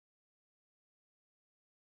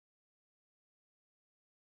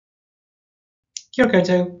Kia ora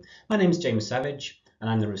koutou. My name is James Savage, and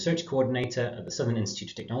I'm the Research Coordinator at the Southern Institute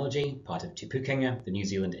of Technology, part of Pūkenga, the New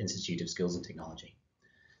Zealand Institute of Skills and Technology.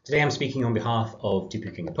 Today I'm speaking on behalf of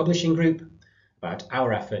Pūkenga Publishing Group about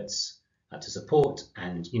our efforts to support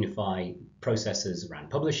and unify processes around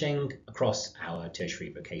publishing across our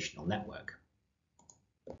tertiary vocational network.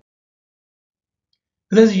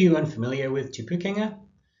 For those of you unfamiliar with Pūkenga,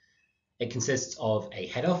 it consists of a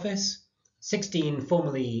head office, 16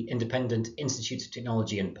 formerly independent institutes of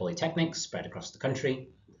technology and polytechnics spread across the country,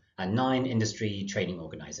 and 9 industry training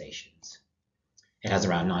organisations. It has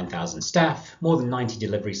around 9,000 staff, more than 90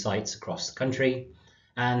 delivery sites across the country,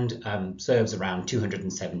 and serves around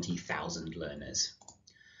 270,000 learners.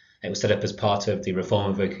 It was set up as part of the reform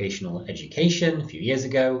of vocational education a few years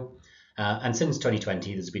ago, and since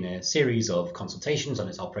 2020 there's been a series of consultations on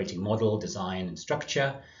its operating model, design and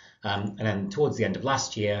structure. And then towards the end of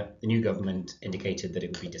last year, the new government indicated that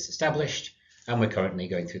it would be disestablished, and we're currently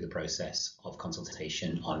going through the process of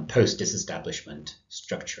consultation on post-disestablishment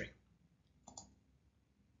structuring.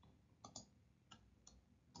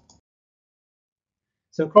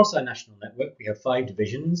 So across our national network, we have 5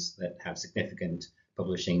 divisions that have significant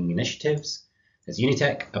publishing initiatives. There's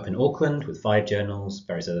Unitec up in Auckland with 5 journals,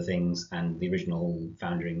 various other things, and the original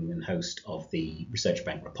founding and host of the Research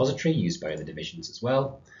Bank repository used by other divisions as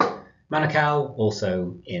well. Manukau,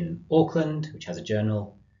 also in Auckland, which has a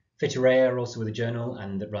journal. Aotearoa, also with a journal,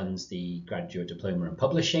 and that runs the Graduate Diploma in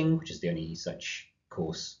Publishing, which is the only such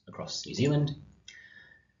course across New Zealand.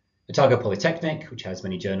 Otago Polytechnic, which has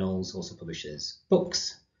many journals, also publishes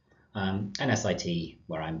books. And SIT,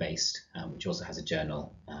 where I'm based, which also has a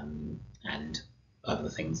journal and other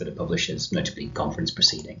things that it publishes, notably conference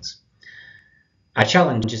proceedings. Our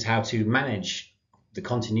challenge is how to manage the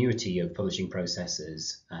continuity of publishing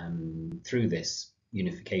processes through this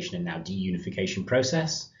unification and now de-unification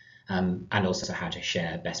process, and also how to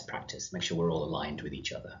share best practice, make sure we're all aligned with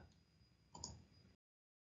each other.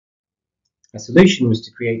 Our solution was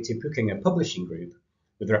to create a Pūkenga Publishing Group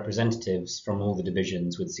with representatives from all the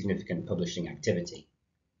divisions with significant publishing activity.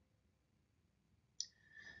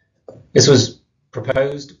 This was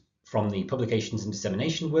proposed from the Publications and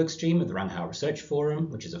Dissemination Workstream of the Rangahau Research Forum,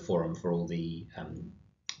 which is a forum for all the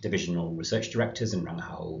divisional research directors and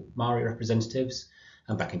Rangahau Māori representatives,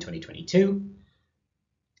 back in 2022.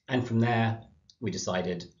 And from there, we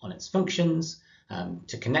decided on its functions,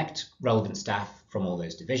 to connect relevant staff from all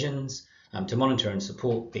those divisions, to monitor and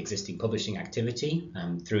support the existing publishing activity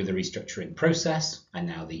through the restructuring process, and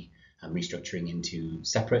now the restructuring into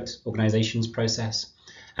separate organisations process,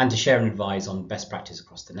 and to share and advise on best practice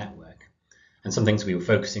across the network. And some things we were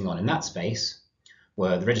focusing on in that space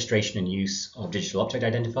were the registration and use of digital object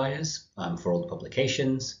identifiers for all the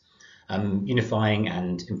publications, unifying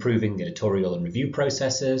and improving the editorial and review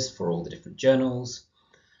processes for all the different journals,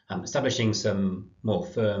 establishing some more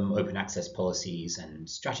firm open access policies and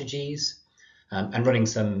strategies, and running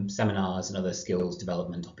some seminars and other skills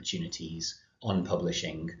development opportunities on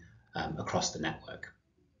publishing across the network.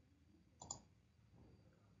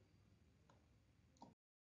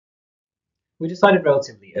 We decided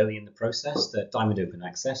relatively early in the process that Diamond Open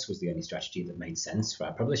Access was the only strategy that made sense for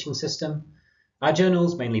our publishing system. Our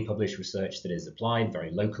journals mainly publish research that is applied,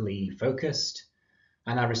 very locally focused,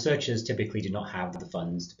 and our researchers typically do not have the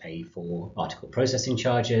funds to pay for article processing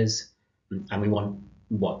charges, and we want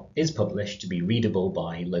what is published to be readable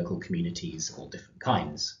by local communities of all different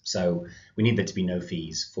kinds. So we need there to be no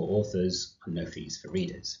fees for authors and no fees for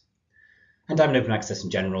readers. And Diamond Open Access in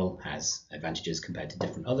general has advantages compared to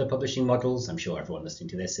different other publishing models. I'm sure everyone listening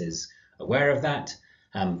to this is aware of that.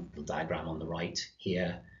 The diagram on the right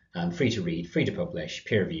here, free to read, free to publish,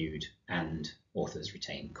 peer-reviewed, and authors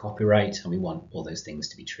retain copyright, and we want all those things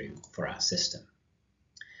to be true for our system.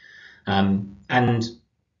 And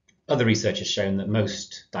other research has shown that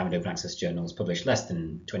most Diamond Open Access journals publish less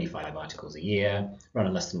than 25 articles a year, run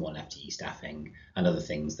on less than 1 FTE staffing, and other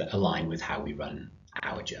things that align with how we run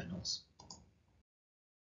our journals.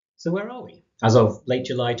 So where are we? As of late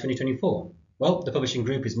July 2024? Well, the publishing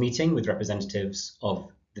group is meeting with representatives of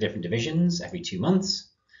the different divisions every 2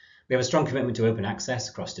 months. We have a strong commitment to open access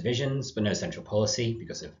across divisions, but no central policy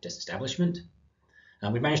because of disestablishment.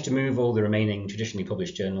 We've managed to move all the remaining traditionally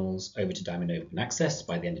published journals over to Diamond Open Access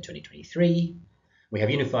by the end of 2023. We have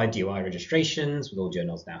unified DOI registrations, with all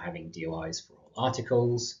journals now having DOIs for all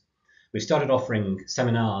articles. We've started offering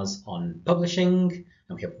seminars on publishing,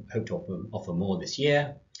 and we hope to offer more this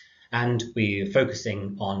year. And we're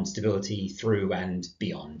focusing on stability through and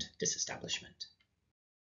beyond disestablishment.